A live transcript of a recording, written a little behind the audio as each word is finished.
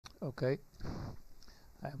Okay,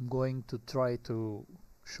 I'm going to try to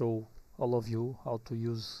show all of you how to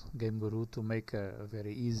use Gameguru to make a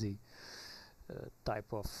very easy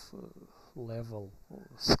type of level,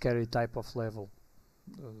 scary type of level,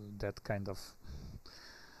 that kind of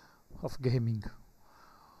gaming,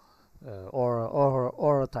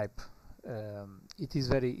 or a type. It is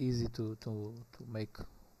very easy to make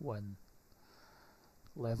one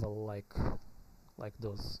level like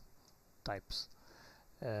those types.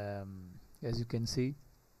 As you can see,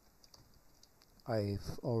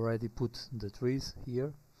 I've already put the trees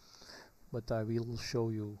here, but I will show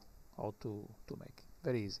you how to make.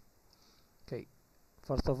 Very easy. Okay,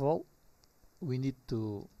 first of all, we need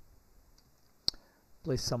to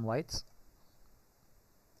place some lights.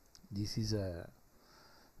 This is where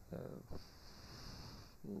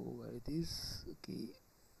it is. Okay,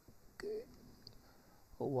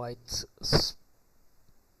 a white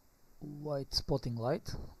spotting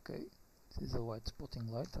light. Okay, this is a white spotting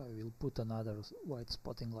light. I will put another white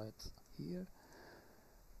spotting light here.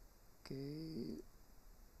 Okay,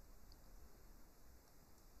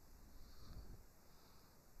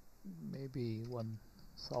 maybe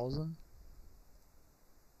 1000.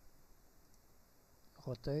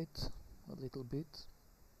 Rotate a little bit.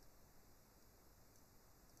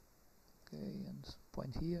 Okay, and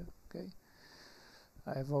point here. Okay,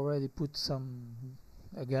 I've already put some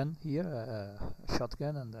again here, a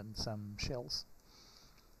shotgun, and then some shells.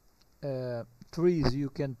 Trees, you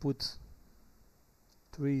can put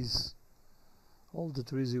trees, all the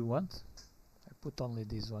trees you want. I put only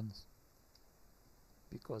these ones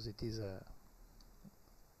because it is a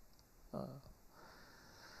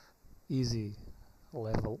easy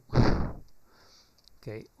level.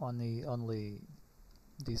 Okay, only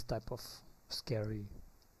this type of scary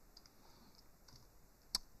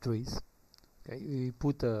trees. Okay, we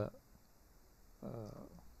put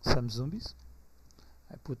some zombies.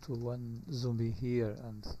 I put one zombie here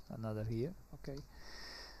and another here. Okay,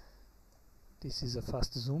 this is a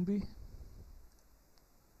fast zombie.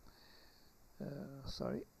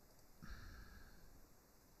 Sorry.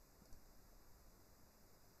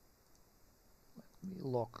 Let me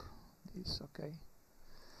lock this. Okay.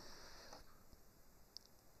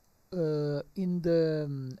 In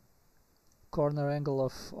the corner angle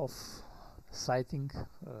of sighting,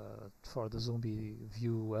 for the zombie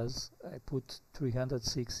view was, I put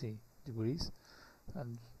 360 degrees,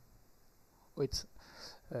 and it's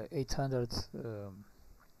 800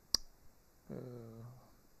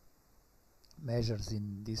 measures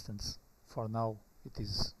in distance. For now it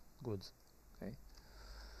is good. Okay,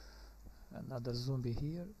 another zombie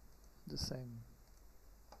here, the same.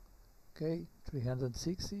 Okay,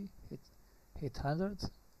 360, 800,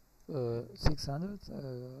 600.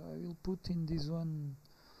 I will put in this one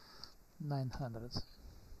 900.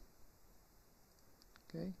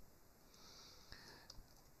 Okay,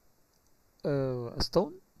 a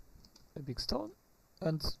stone, a big stone,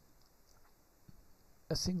 and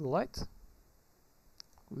a single light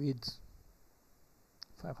with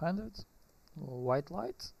 500 white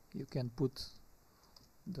light. You can put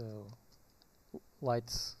the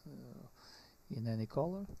lights in any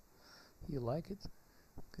color you like it.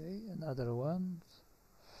 Okay, another one,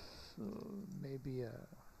 so maybe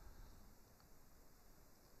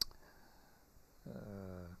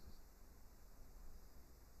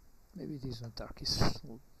maybe this one Turkish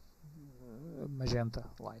magenta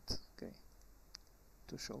light. Okay,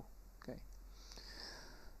 to show.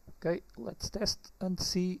 Okay, let's test and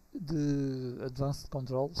see the advanced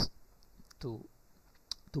controls to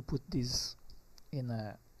put this in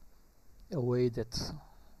a way that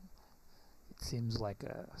it seems like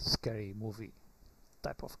a scary movie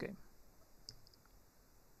type of game.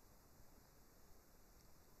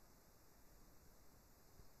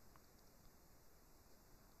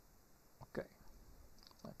 Okay,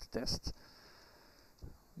 let's test.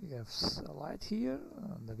 We have a light here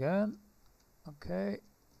and again. Okay,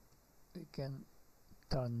 we can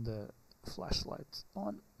turn the flashlight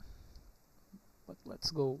on, but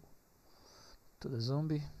let's go to the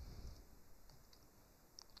zombie.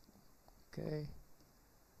 Okay,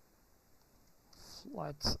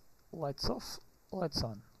 lights off, lights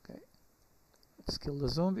on. Okay, let's kill the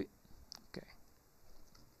zombie. Okay.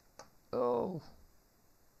 Oh,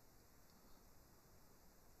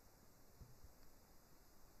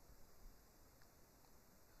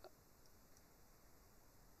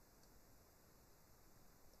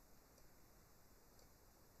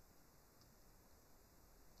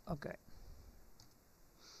 okay.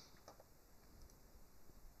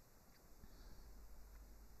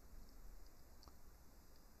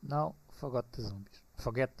 Now forget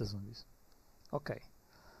the zombies. Okay,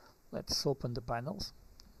 Let's open the panels.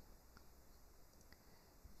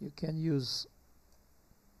 You can use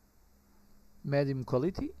medium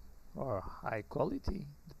quality or high quality,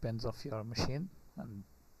 depends of your machine and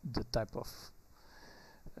the type of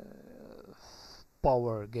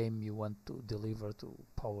power game you want to deliver to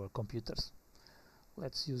power computers.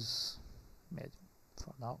 Let's use medium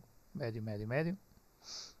for now. Medium.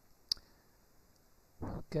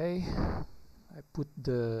 Okay, I put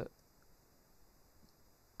the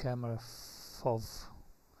camera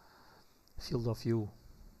field of view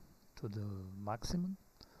to the maximum.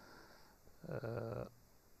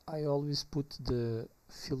 I always put the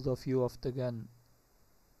field of view of the gun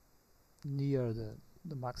near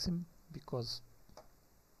the maximum, because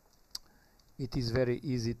it is very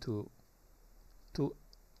easy to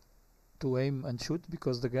aim and shoot,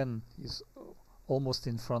 because the gun is almost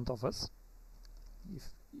in front of us. If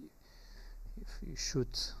you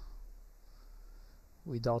shoot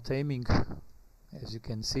without aiming, as you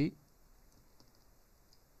can see,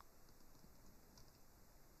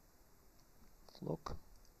 look,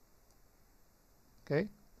 okay,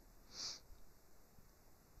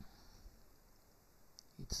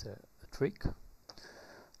 it's a trick.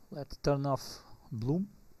 Let's turn off bloom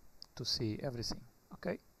to see everything.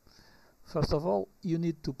 Okay, first of all, you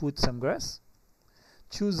need to put some grass.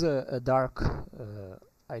 Choose a dark,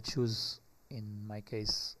 I choose, in my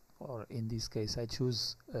case, or in this case, I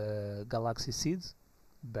choose galaxy seeds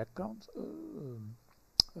background,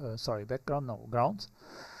 ground,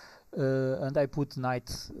 and I put night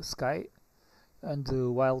sky and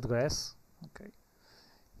wild grass. Okay,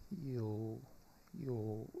 you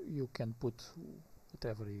can put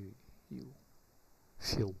whatever you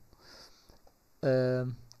feel.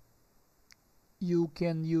 You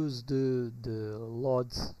can use the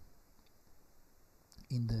LODs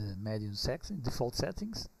in the medium default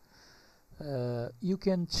settings. You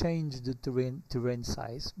can change the terrain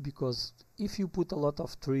size, because if you put a lot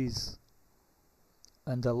of trees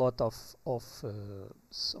and a lot of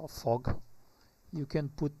fog, you can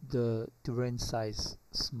put the terrain size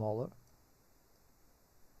smaller.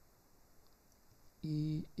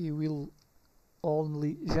 It will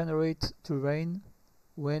only generate terrain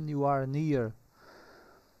when you are near.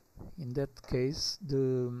 In that case,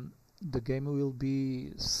 the game will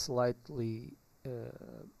be slightly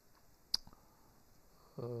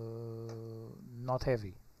not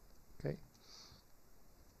heavy.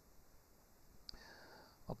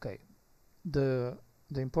 Okay, the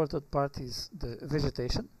important part is the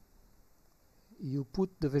vegetation. You put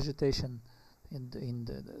the vegetation in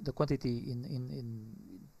the quantity in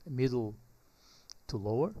middle to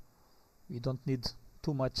lower. We don't need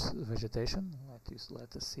too much vegetation.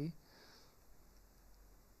 Let us see.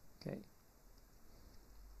 Okay,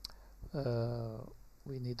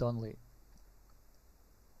 we need only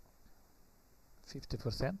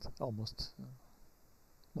 50%, almost,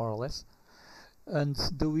 more or less. And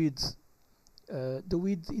the width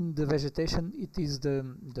in the vegetation, it is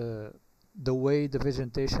the way the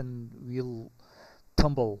vegetation will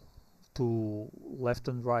tumble to left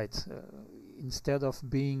and right. Instead of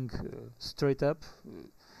being straight up,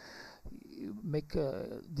 make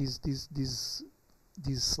this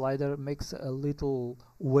slider makes a little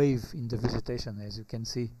wave in the vegetation, as you can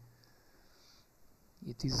see.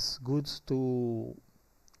 It is good to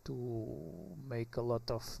make a lot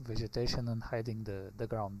of vegetation and hiding the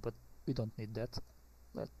ground, but we don't need that.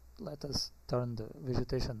 Let us turn the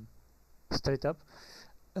vegetation straight up,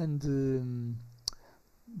 and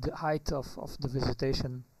the height of the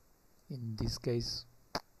vegetation in this case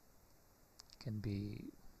can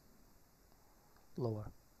be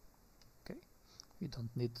lower. Okay, we don't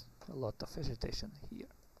need a lot of vegetation here.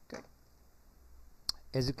 Okay,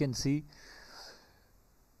 as you can see,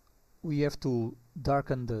 we have to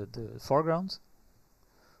darken the foreground.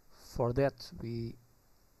 For that we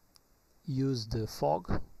use the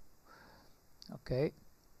fog. Okay,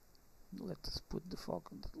 let us put the fog.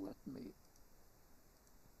 Let me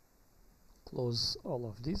close all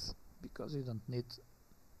of this, because we don't need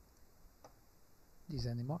this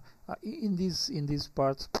anymore. In this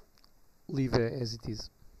part, leave as it is.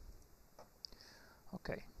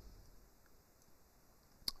 Okay.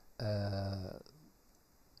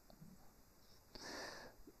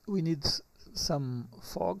 We need some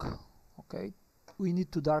fog. Okay, we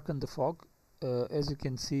need to darken the fog. As you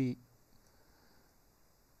can see,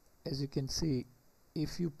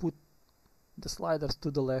 if you put the sliders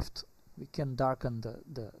to the left, we can darken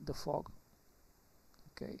the fog.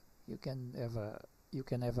 Okay, you can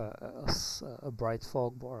have a bright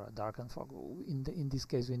fog or a darkened fog. In this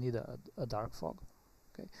case, we need a dark fog.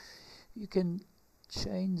 Okay, you can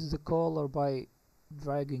change the color by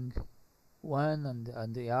dragging one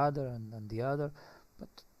and the other and the other,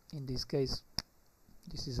 but in this case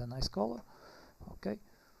this is a nice color. Okay,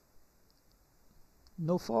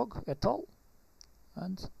 no fog at all,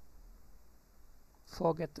 and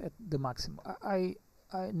fog at the maximum. I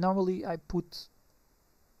normally I put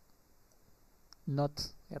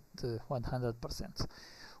not at the 100%.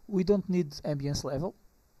 We don't need ambience level.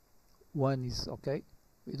 1 is okay.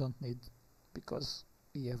 We don't need, because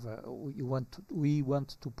we have we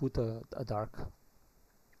want to put a dark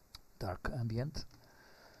ambient.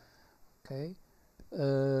 Okay.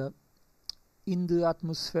 In the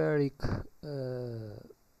atmospheric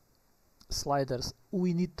sliders,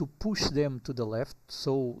 we need to push them to the left,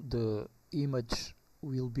 so the image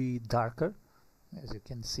will be darker. As you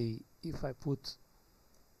can see, if I put,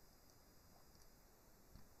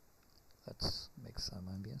 let's make some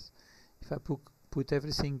ambience. If I put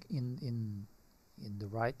everything in the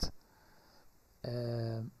right,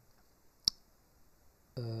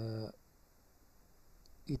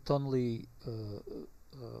 it only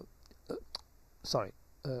sorry,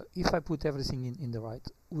 if I put everything in the right,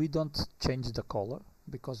 we don't change the color,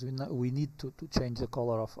 because we need to change the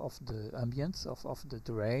color of the ambience, of the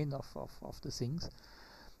terrain, of the things.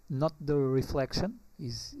 Not the reflection.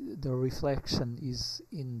 The reflection is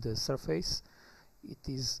in the surface. It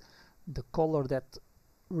is the color that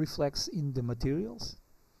reflects in the materials,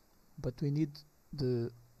 but we need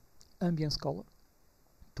the ambience color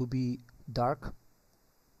to be dark.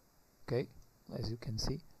 Okay, as you can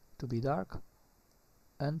see, to be dark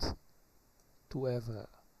and to have a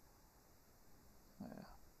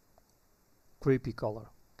creepy color.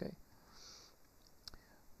 Okay,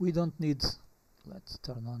 we don't need, let's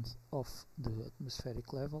turn on off the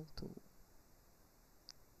atmospheric level to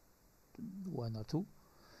 1 or 2.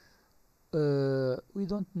 We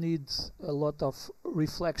don't need a lot of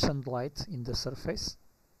reflection light in the surface.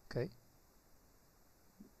 Okay,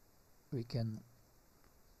 we can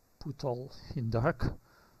put all in dark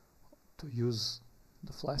to use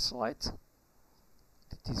the flashlight.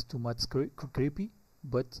 It is too much creepy,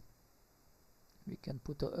 but we can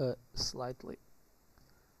put a slightly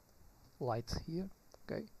light here.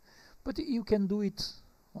 Okay, but you can do it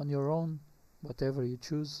on your own, whatever you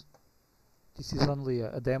choose. This is only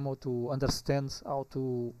a demo to understand how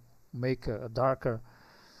to make a darker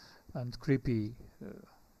and creepy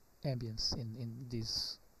ambience in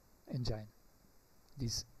this engine,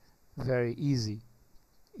 this very easy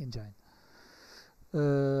engine.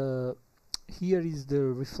 Here is the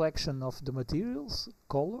reflection of the materials,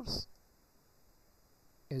 colors.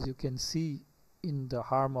 As you can see in the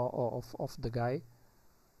armor of the guy,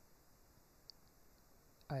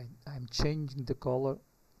 I'm changing the color,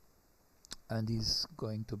 and is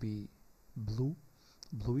going to be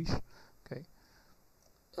bluish. Okay,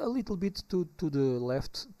 a little bit to the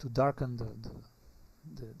left to darken the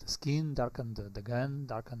skin, darken the gun,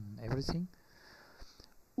 darken everything.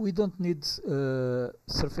 We don't need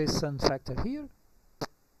surface sun factor here,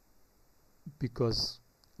 because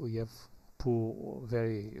we have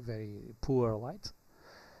very poor light.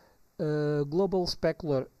 Global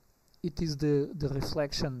specular, it is the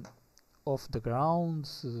reflection of the ground,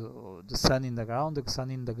 the sun in the ground, the sun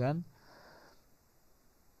in the gun.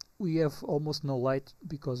 We have almost no light,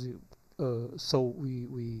 because so we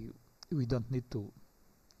don't need to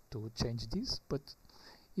change this. But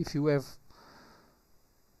if you have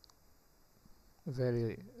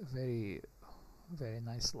very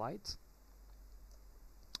nice light,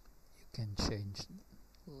 you can change.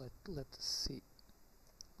 Let's see.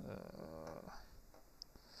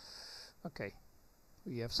 Okay,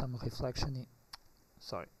 we have some reflection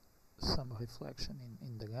some reflection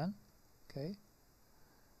in the gun. Okay,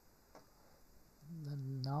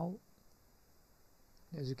 and now,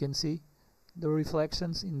 as you can see, the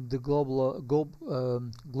reflections in the global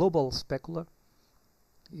specular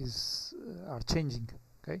are changing.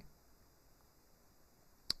 Okay,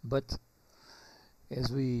 but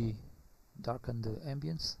as we darken the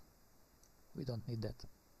ambience, we don't need that.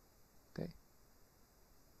 Okay,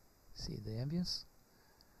 see the ambience.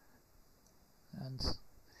 And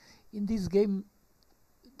in this game,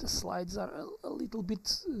 the slides are a little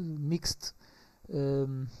bit mixed.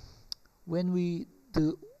 When we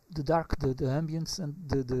the ambience and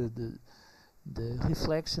the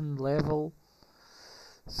reflection level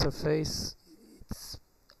surface, it's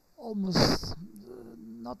almost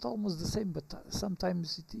not almost the same, but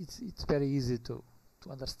sometimes it's very easy to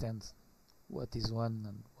understand what is one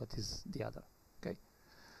and what is the other.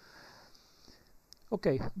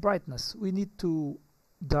 Okay, brightness. We need to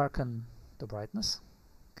darken the brightness.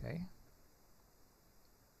 Okay,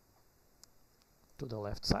 to the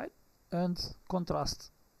left side. and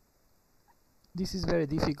contrast. This is very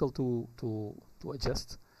difficult to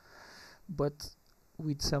adjust, but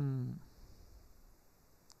with some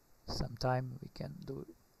time we can do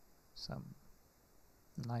some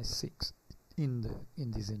nice things in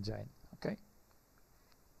this engine.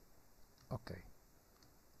 Okay,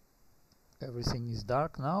 everything is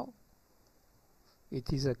dark now.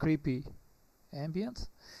 It is a creepy ambient,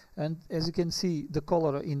 and as you can see, the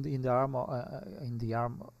color in the arm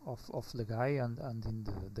of the guy, and in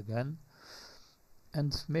the gun,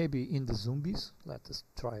 and maybe in the zombies. Let us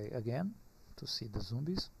try again to see the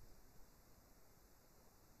zombies.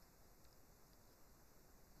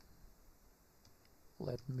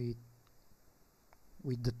 Let me,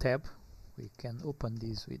 with the tab, we can open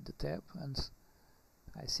this with the tab, and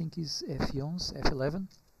I think it's F11.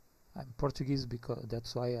 I'm Portuguese, because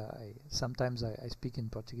that's why I sometimes I speak in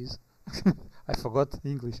Portuguese. I forgot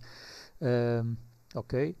English.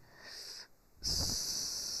 Okay,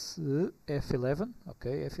 F11.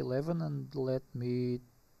 Okay, F11, and let me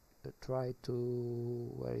try to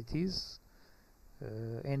where it is.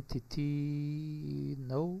 Entity,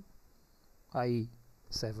 no, IE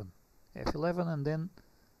 7. F11 and then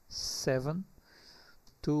 7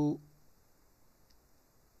 to,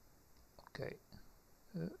 okay,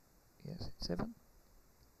 yes, 7,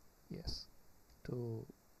 yes, to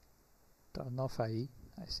turn off IE,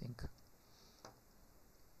 I think.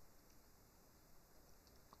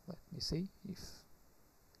 Let me see if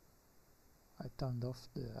I turned off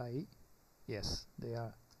the IE. Yes, they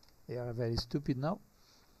are very stupid now,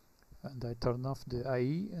 and I turn off the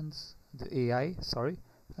IE and the AI, sorry,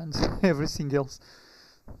 and everything else.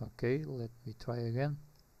 Okay, let me try again.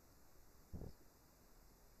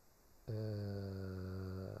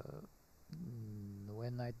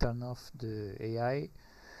 When I turn off the AI,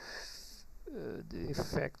 the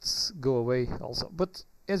effects go away also. But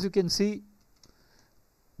as you can see,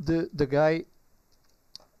 the guy.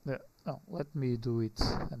 No, let me do it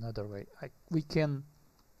another way. We can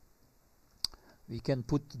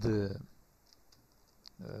put the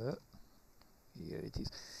here it is.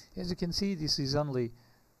 As you can see, this is only,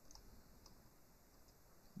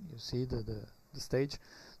 you see the stage.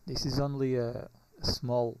 This is only a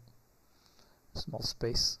small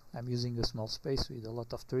space. I'm using a small space with a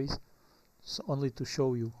lot of trees, so only to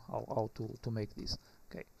show you how to make this.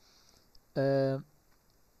 Okay,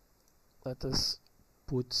 let us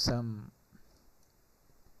put some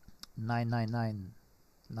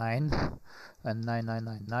 9999 and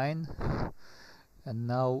 9999, and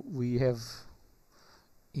now we have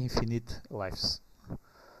infinite lives.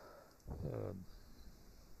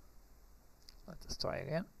 Let us try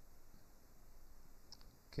again.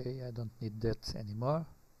 Okay, I don't need that anymore.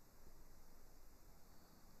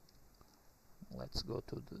 Let's go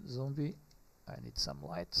to the zombie. I need some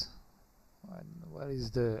light. And where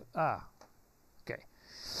is the okay,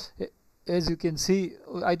 as you can see,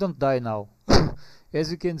 I don't die now. As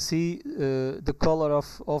you can see, the color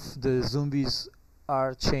of the zombies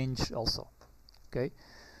are changed also. Okay,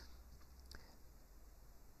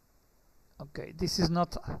 this is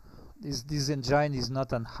not, this engine is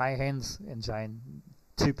not an high-end engine,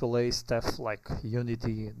 AAA stuff like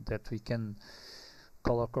Unity, that we can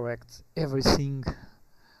color correct everything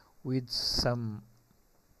with some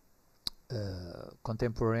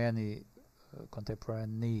contemporary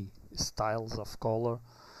styles of color.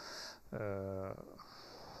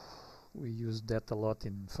 We use that a lot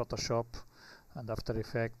in Photoshop and After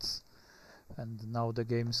Effects, and now the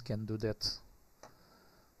games can do that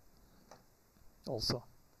also.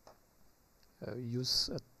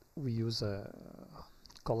 We use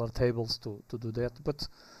color tables to do that, but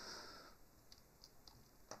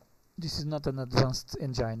this is not an advanced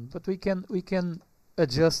engine. But we can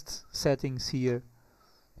adjust settings here.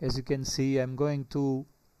 As you can see, I'm going to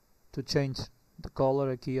change the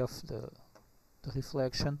color key of the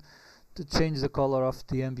reflection, to change the color of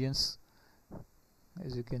the ambience.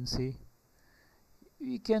 As you can see,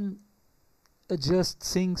 we can adjust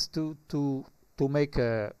things to make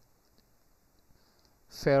a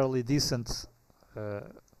fairly decent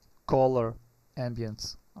color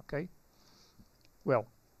ambience. Okay, well,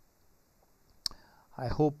 I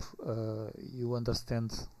hope you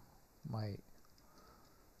understand my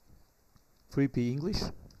creepy English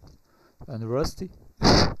and rusty,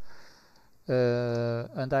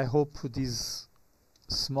 and I hope this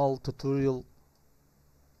small tutorial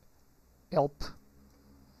help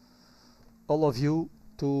all of you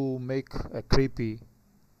to make a creepy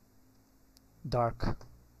dark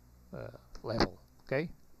level. Okay,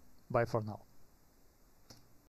 bye for now.